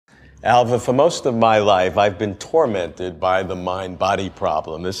Alva, for most of my life, I've been tormented by the mind-body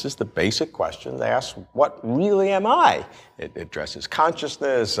problem. This is the basic question. They ask, what really am I? It addresses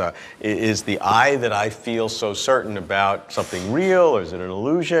consciousness. Is the I that I feel so certain about something real, or is it an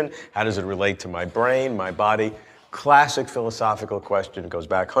illusion? How does it relate to my brain, my body? Classic philosophical question. It goes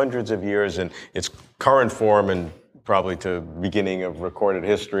back hundreds of years in its current form and probably to beginning of recorded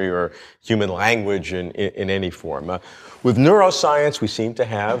history or human language in any form. With neuroscience, we seem to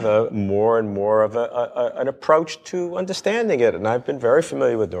have more and more of an approach to understanding it, and I've been very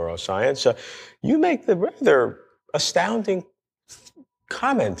familiar with neuroscience. You make the rather astounding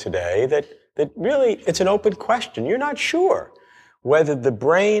comment today that really it's an open question. You're not sure whether the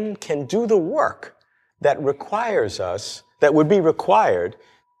brain can do the work that requires us, that would be required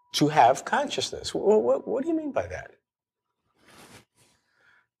to have consciousness. What do you mean by that?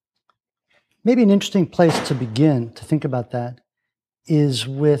 Maybe an interesting place to begin to think about that is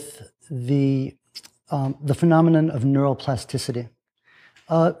with the phenomenon of neural plasticity.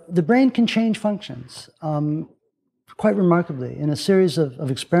 The brain can change functions quite remarkably. In a series of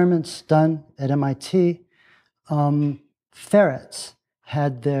experiments done at MIT, ferrets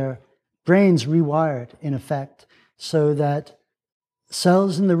had their brains rewired, in effect, so that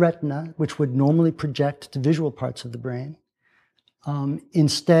cells in the retina, which would normally project to visual parts of the brain,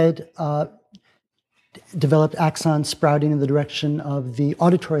 instead developed axons sprouting in the direction of the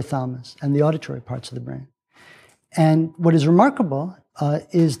auditory thalamus and the auditory parts of the brain. And what is remarkable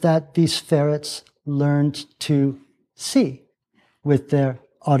is that these ferrets learned to see with their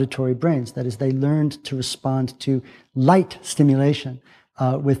auditory brains. That is, they learned to respond to light stimulation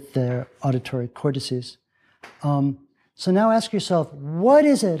with their auditory cortices. So now ask yourself, what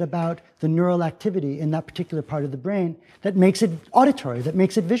is it about the neural activity in that particular part of the brain that makes it auditory, that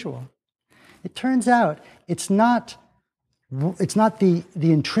makes it visual? It turns out it's not the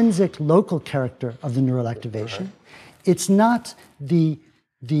intrinsic local character of the neural activation. It's not the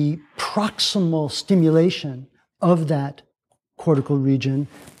proximal stimulation of that cortical region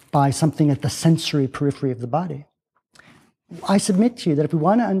by something at the sensory periphery of the body. I submit to you that if we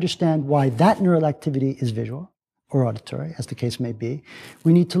want to understand why that neural activity is visual, or auditory, as the case may be,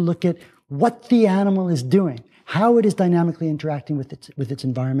 we need to look at what the animal is doing, how it is dynamically interacting with its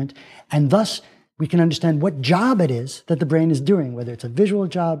environment, and thus we can understand what job it is that the brain is doing, whether it's a visual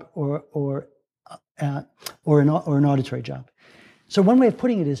job or an auditory job. So one way of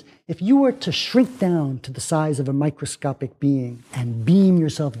putting it is, if you were to shrink down to the size of a microscopic being and beam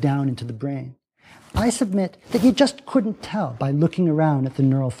yourself down into the brain, I submit that you just couldn't tell by looking around at the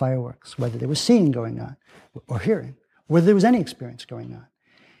neural fireworks whether there was seeing going on, or hearing, whether there was any experience going on.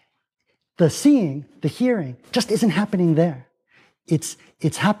 The seeing, the hearing, just isn't happening there. It's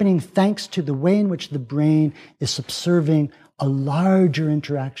happening thanks to the way in which the brain is subserving a larger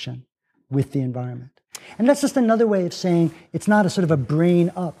interaction with the environment. And that's just another way of saying it's not a sort of a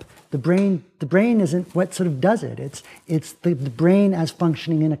brain up. The brain isn't what sort of does it. It's the brain as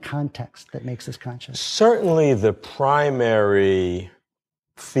functioning in a context that makes us conscious. Certainly the primary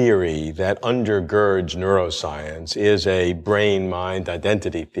theory that undergirds neuroscience is a brain-mind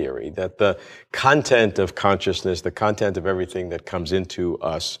identity theory, that the content of consciousness, the content of everything that comes into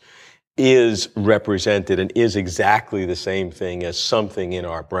us is represented and is exactly the same thing as something in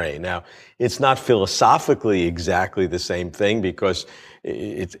our brain. Now, it's not philosophically exactly the same thing because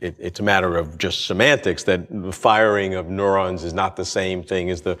it's a matter of just semantics, that the firing of neurons is not the same thing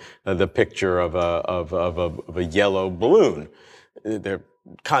as the picture of a yellow balloon. They're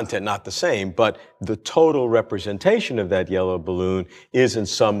content not the same, but the total representation of that yellow balloon is in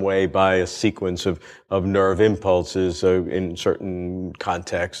some way by a sequence of nerve impulses in certain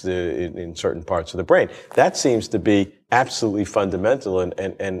contexts, in certain parts of the brain. That seems to be absolutely fundamental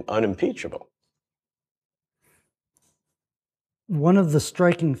and unimpeachable. One of the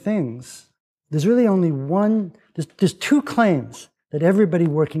striking things, there's really only there's two claims that everybody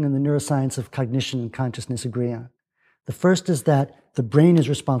working in the neuroscience of cognition and consciousness agree on. The first is that the brain is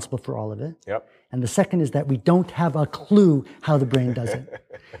responsible for all of it. Yep. And the second is that we don't have a clue how the brain does it.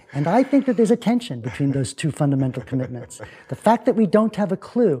 And I think that there's a tension between those two fundamental commitments. The fact that we don't have a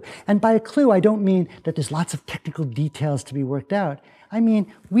clue, and by a clue I don't mean that there's lots of technical details to be worked out. I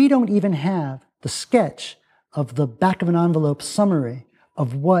mean, we don't even have the sketch of the back of an envelope summary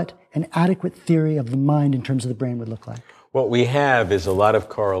of what an adequate theory of the mind in terms of the brain would look like. What we have is a lot of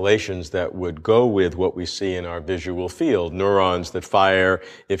correlations that would go with what we see in our visual field. Neurons that fire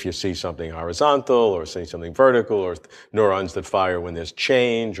if you see something horizontal or see something vertical, or neurons that fire when there's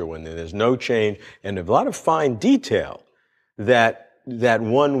change or when there's no change, and a lot of fine detail that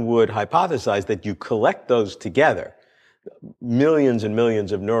one would hypothesize that you collect those together, millions and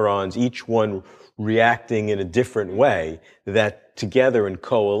millions of neurons, each one reacting in a different way, that together and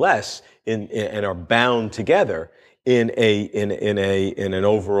coalesce and are bound together in an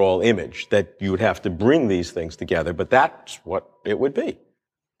overall image, that you would have to bring these things together, but that's what it would be.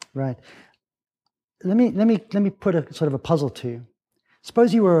 Right. Let me put a sort of a puzzle to you.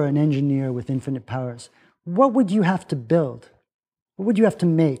 Suppose you were an engineer with infinite powers. What would you have to build? What would you have to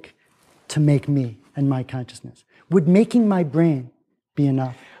make me and my consciousness? Would making my brain be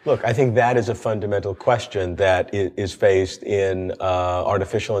enough? Look, I think that is a fundamental question that is faced in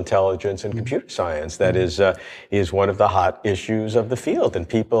artificial intelligence and computer science. That is one of the hot issues of the field, and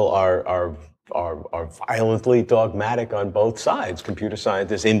people are violently dogmatic on both sides. Computer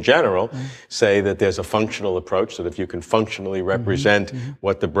scientists in general say that there's a functional approach, so that if you can functionally represent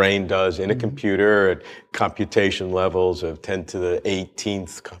what the brain does in a computer at computation levels of 10 to the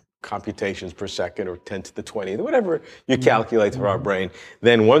 18th computations per second or 10 to the 20th, whatever you calculate for our brain,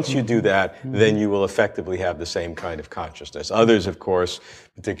 then once you do that, then you will effectively have the same kind of consciousness. Others, of course,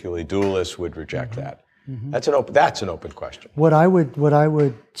 particularly dualists, would reject that. That's an open question. What I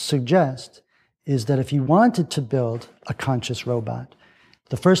would suggest is that if you wanted to build a conscious robot,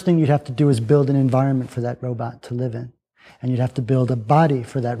 the first thing you'd have to do is build an environment for that robot to live in. And you'd have to build a body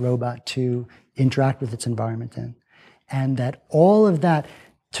for that robot to interact with its environment in. And that all of that,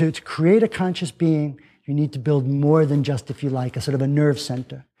 to create a conscious being, you need to build more than just, if you like, a sort of a nerve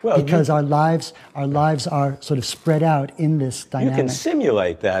center. Well, because our lives are sort of spread out in this dynamic. You can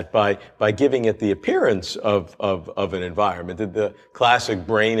simulate that by giving it the appearance of an environment. The classic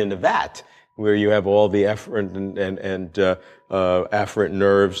brain in a vat, where you have all the efferent and afferent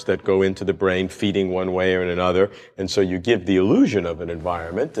nerves that go into the brain, feeding one way or another, and so you give the illusion of an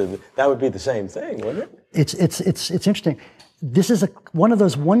environment, and that would be the same thing, wouldn't it? It's interesting. This is one of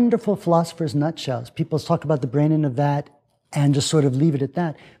those wonderful philosophers' nutshells. People talk about the brain in a vat and just sort of leave it at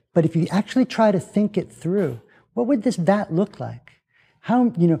that. But if you actually try to think it through, what would this vat look like?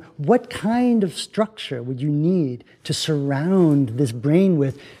 What kind of structure would you need to surround this brain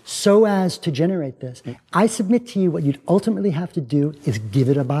with so as to generate this? I submit to you what you'd ultimately have to do is give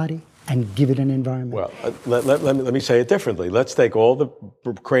it a body and give it an environment. Well, let me say it differently. Let's take all the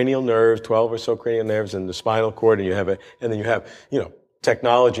cranial nerves, 12 or so cranial nerves, and the spinal cord, and then you have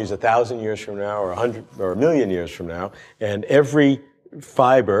technologies 1,000 years from now, or 100 or 1,000,000 years from now, and every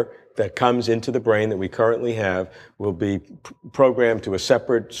fiber that comes into the brain that we currently have will be programmed to a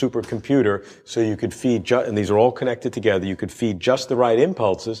separate supercomputer, so you could feed, and these are all connected together, you could feed just the right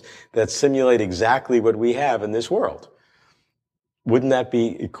impulses that simulate exactly what we have in this world. Wouldn't that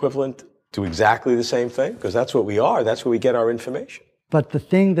be equivalent to exactly the same thing? Because that's what we are, that's where we get our information. But the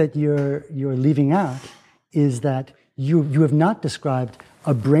thing that you're leaving out is that you have not described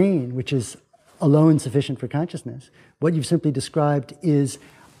a brain which is alone sufficient for consciousness. What you've simply described is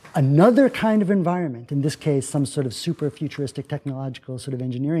another kind of environment, in this case, some sort of super futuristic technological sort of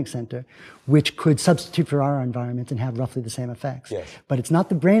engineering center, which could substitute for our environment and have roughly the same effects. Yes. But it's not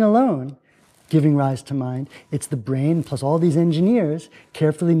the brain alone giving rise to mind, it's the brain plus all these engineers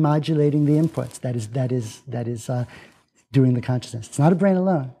carefully modulating the inputs that is doing the consciousness. It's not a brain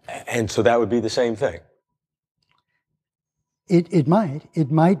alone. And so that would be the same thing. It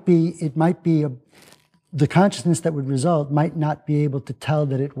might be the consciousness that would result might not be able to tell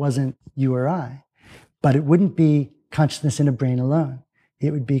that it wasn't you or I, but it wouldn't be consciousness in a brain alone.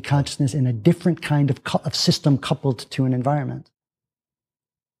 It would be consciousness in a different kind of system coupled to an environment.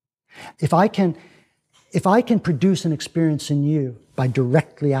 If I can produce an experience in you by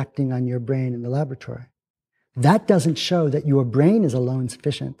directly acting on your brain in the laboratory, that doesn't show that your brain is alone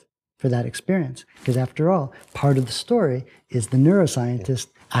sufficient for that experience. Because after all, part of the story is the neuroscientist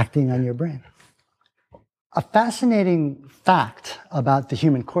acting on your brain. A fascinating fact about the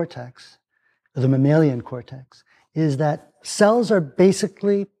human cortex, the mammalian cortex, is that cells are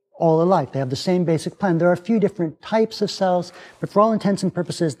basically all alike. They have the same basic plan. There are a few different types of cells, but for all intents and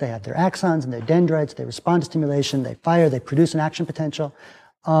purposes, they have their axons and their dendrites. They respond to stimulation. They fire. They produce an action potential.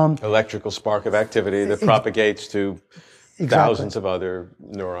 Electrical spark of activity that propagates to thousands of other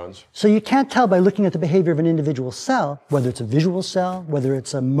neurons. So you can't tell by looking at the behavior of an individual cell, whether it's a visual cell, whether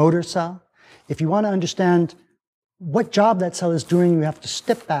it's a motor cell. If you want to understand what job that cell is doing, you have to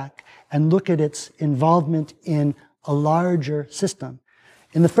step back and look at its involvement in a larger system.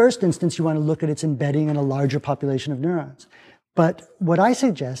 In the first instance, you want to look at its embedding in a larger population of neurons. But what I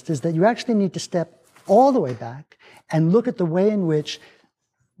suggest is that you actually need to step all the way back and look at the way in which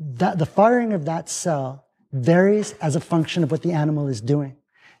the firing of that cell varies as a function of what the animal is doing,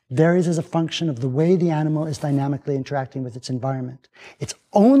 varies as a function of the way the animal is dynamically interacting with its environment. It's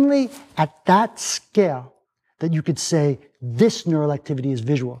only at that scale that you could say this neural activity is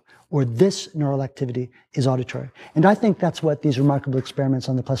visual or this neural activity is auditory. And I think that's what these remarkable experiments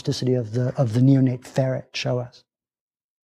on the plasticity of the neonate ferret show us.